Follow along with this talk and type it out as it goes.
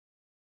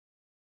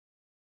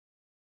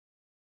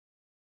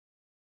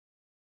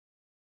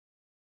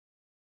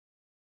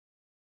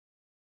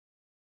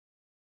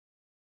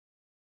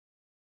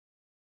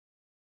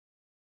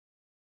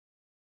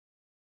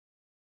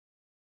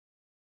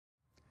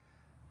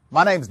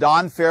My name's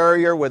Don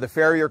Ferrier with the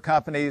Ferrier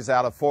Companies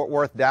out of Fort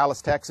Worth,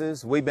 Dallas,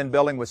 Texas. We've been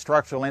building with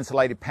structural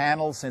insulated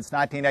panels since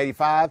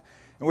 1985.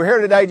 And we're here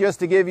today just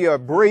to give you a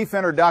brief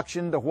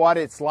introduction to what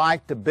it's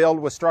like to build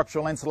with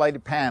structural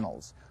insulated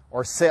panels,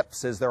 or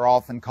SIPs as they're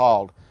often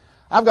called.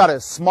 I've got a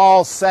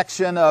small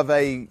section of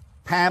a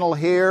panel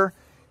here.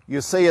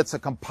 You see it's a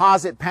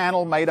composite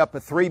panel made up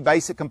of three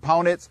basic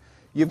components.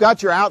 You've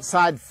got your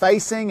outside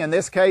facing. In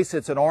this case,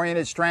 it's an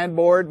oriented strand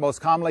board,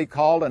 most commonly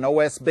called an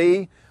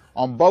OSB.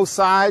 On both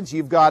sides,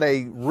 you've got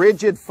a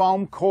rigid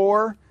foam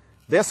core.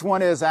 This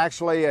one is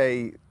actually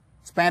a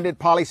expanded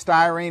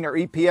polystyrene, or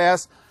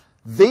EPS.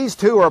 These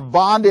two are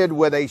bonded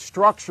with a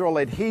structural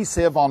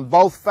adhesive on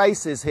both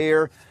faces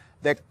here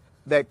that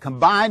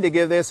combine to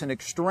give this an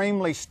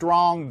extremely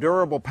strong,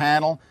 durable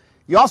panel.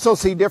 You also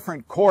see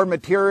different core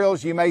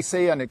materials. You may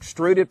see an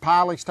extruded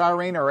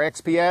polystyrene, or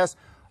XPS,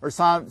 or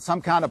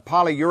some kind of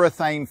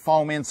polyurethane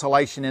foam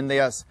insulation in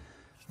this.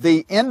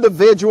 The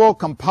individual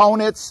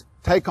components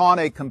take on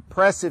a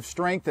compressive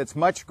strength that's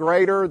much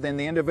greater than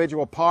the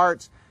individual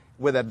parts,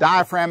 with a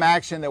diaphragm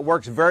action that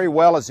works very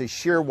well as a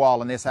shear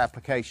wall in this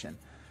application.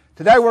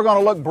 Today we're going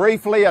to look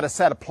briefly at a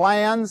set of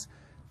plans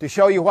to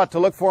show you what to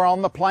look for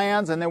on the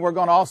plans, and then we're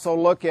going to also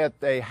look at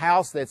a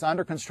house that's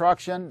under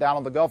construction down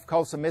on the Gulf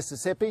Coast of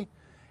Mississippi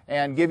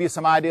and give you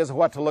some ideas of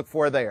what to look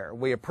for there.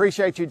 We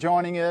appreciate you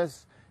joining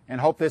us and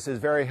hope this is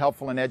very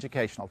helpful and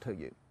educational to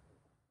you.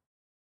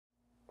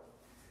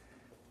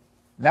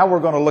 Now we're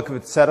going to look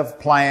at a set of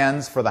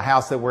plans for the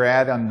house that we're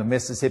at on the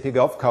Mississippi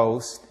Gulf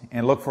Coast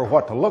and look for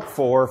what to look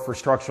for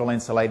structural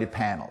insulated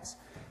panels.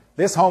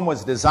 This home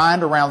was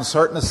designed around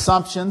certain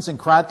assumptions and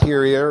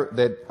criteria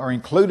that are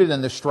included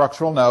in the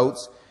structural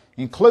notes.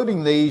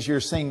 Including these, you're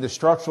seeing the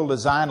structural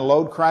design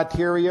load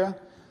criteria.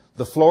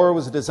 The floor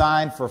was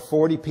designed for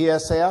 40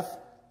 PSF.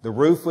 The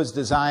roof was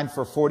designed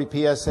for 40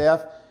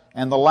 PSF.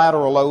 And the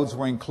lateral loads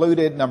were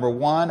included. Number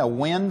one, a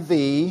wind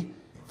V.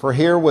 For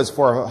here was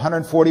for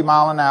 140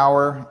 mile an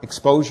hour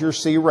exposure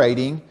C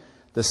rating.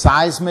 The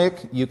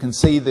seismic, you can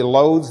see the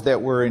loads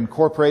that were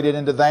incorporated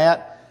into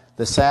that.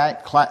 The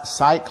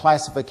site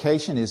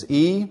classification is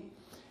E.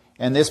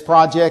 And this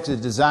project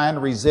is designed to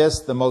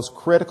resist the most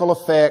critical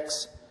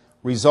effects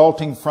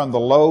resulting from the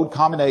load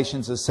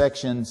combinations of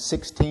section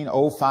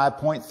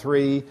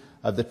 1605.3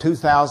 of the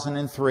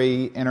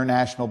 2003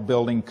 International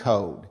Building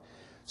Code.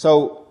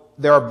 So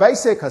there are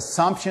basic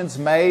assumptions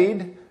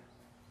made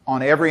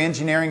on every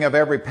engineering of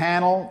every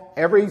panel.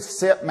 Every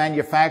SIP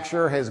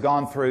manufacturer has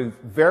gone through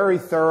very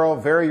thorough,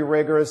 very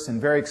rigorous,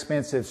 and very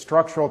expensive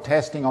structural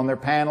testing on their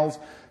panels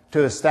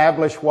to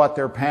establish what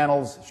their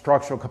panels'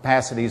 structural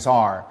capacities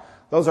are.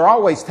 Those are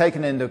always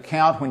taken into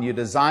account when you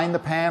design the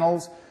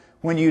panels.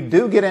 When you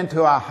do get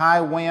into a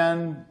high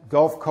wind,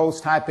 Gulf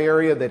Coast type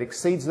area that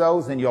exceeds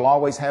those, then you'll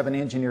always have an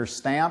engineer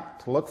stamp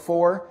to look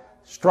for.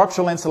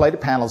 Structural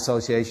Insulated Panels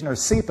Association, or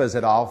SIPA as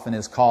it often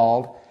is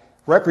called,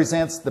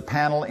 represents the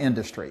panel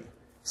industry.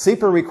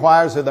 SIPA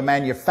requires of the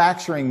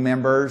manufacturing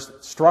members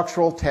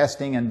structural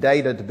testing and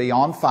data to be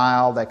on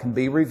file that can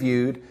be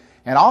reviewed,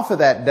 and off of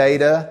that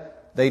data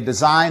they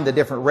design the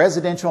different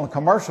residential and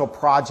commercial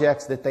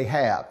projects that they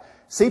have.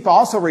 SIPA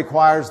also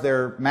requires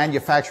their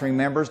manufacturing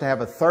members to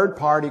have a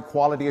third-party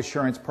quality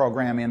assurance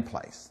program in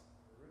place.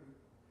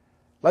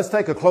 Let's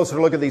take a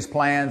closer look at these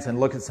plans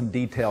and look at some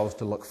details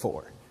to look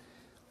for.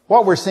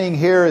 What we're seeing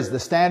here is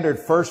the standard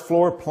first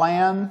floor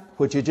plan,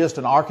 which is just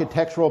an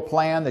architectural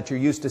plan that you're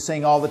used to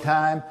seeing all the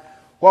time.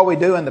 What we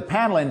do in the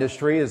panel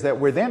industry is that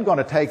we're then going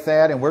to take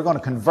that and we're going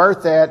to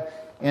convert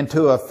that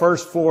into a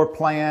first floor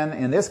plan,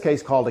 in this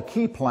case called a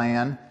key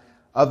plan,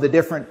 of the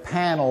different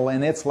panel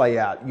and its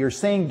layout. You're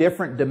seeing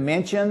different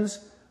dimensions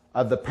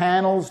of the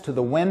panels to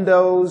the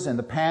windows and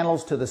the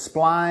panels to the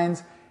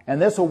splines,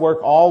 and this will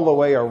work all the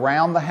way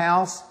around the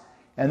house.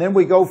 And then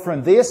we go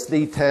from this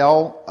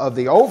detail of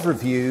the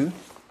overview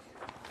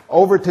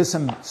over to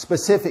some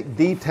specific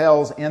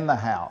details in the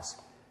house.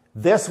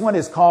 This one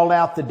is called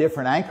out the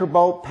different anchor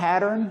bolt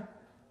pattern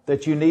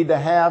that you need to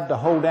have to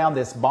hold down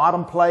this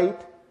bottom plate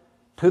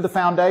to the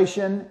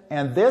foundation.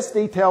 And this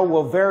detail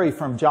will vary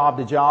from job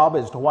to job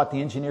as to what the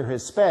engineer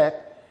has spec'd.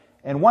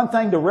 And one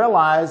thing to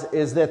realize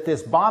is that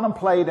this bottom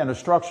plate in a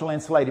structural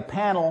insulated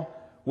panel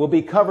will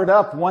be covered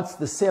up once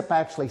the SIP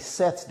actually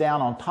sets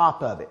down on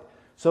top of it.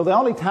 So the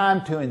only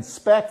time to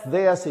inspect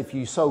this, if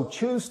you so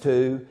choose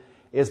to,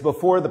 is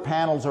before the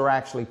panels are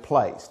actually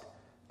placed.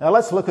 Now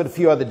let's look at a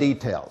few other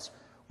details.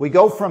 We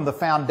go from the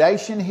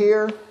foundation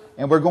here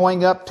and we're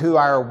going up to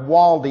our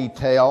wall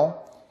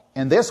detail,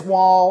 and this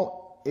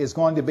wall is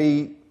going to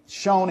be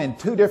shown in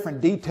two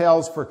different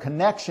details for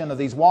connection of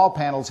these wall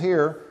panels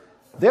here.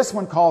 This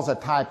one calls a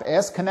type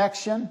S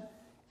connection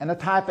and a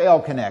type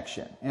L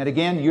connection. And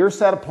again, your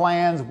set of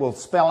plans will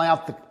spell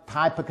out the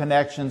type of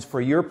connections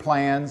for your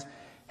plans,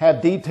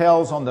 have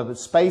details on the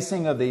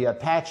spacing of the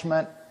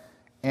attachment.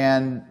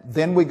 And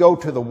then we go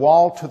to the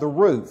wall to the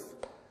roof.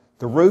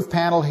 The roof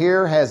panel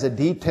here has a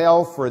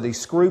detail for the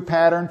screw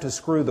pattern to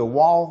screw the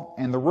wall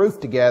and the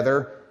roof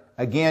together.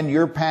 Again,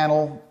 your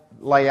panel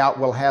layout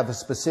will have the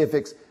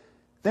specifics.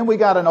 Then we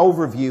got an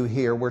overview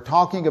here. We're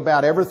talking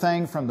about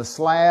everything from the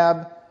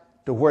slab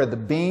to where the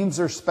beams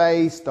are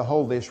spaced to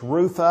hold this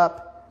roof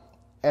up.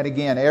 And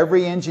again,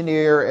 every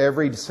engineer,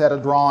 every set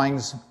of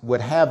drawings would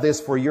have this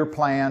for your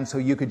plan, so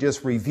you could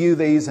just review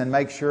these and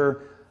make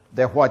sure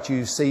that what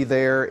you see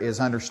there is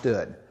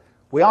understood.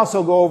 We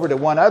also go over to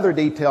one other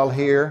detail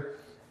here,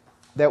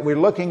 that we're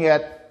looking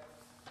at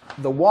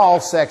the wall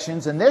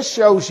sections, and this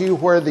shows you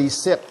where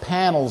these SIP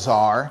panels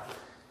are.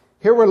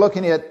 Here we're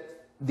looking at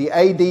the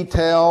A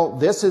detail.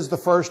 This is the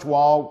first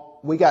wall.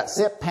 We got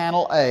SIP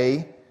panel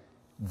A.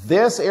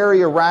 This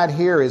area right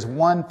here is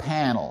one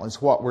panel,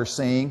 is what we're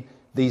seeing.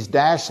 These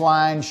dashed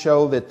lines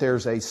show that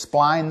there's a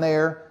spline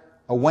there,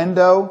 a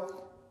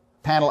window,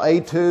 panel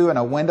A2 and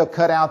a window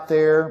cut out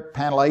there.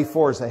 Panel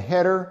A4 is a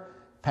header.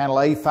 Panel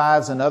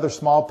A5 is another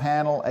small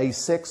panel.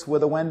 A6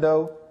 with a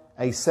window.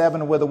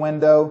 A7 with a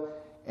window.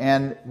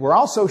 And we're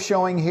also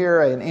showing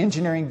here an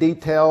engineering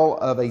detail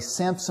of a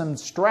Simpson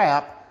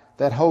strap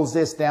that holds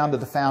this down to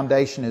the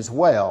foundation as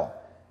well.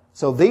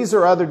 So these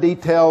are other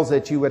details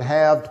that you would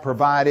have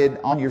provided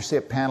on your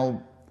SIP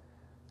panel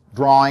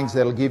drawings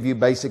that'll give you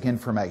basic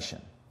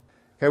information.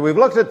 Okay, we've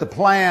looked at the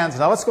plans.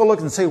 Now let's go look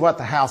and see what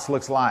the house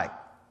looks like.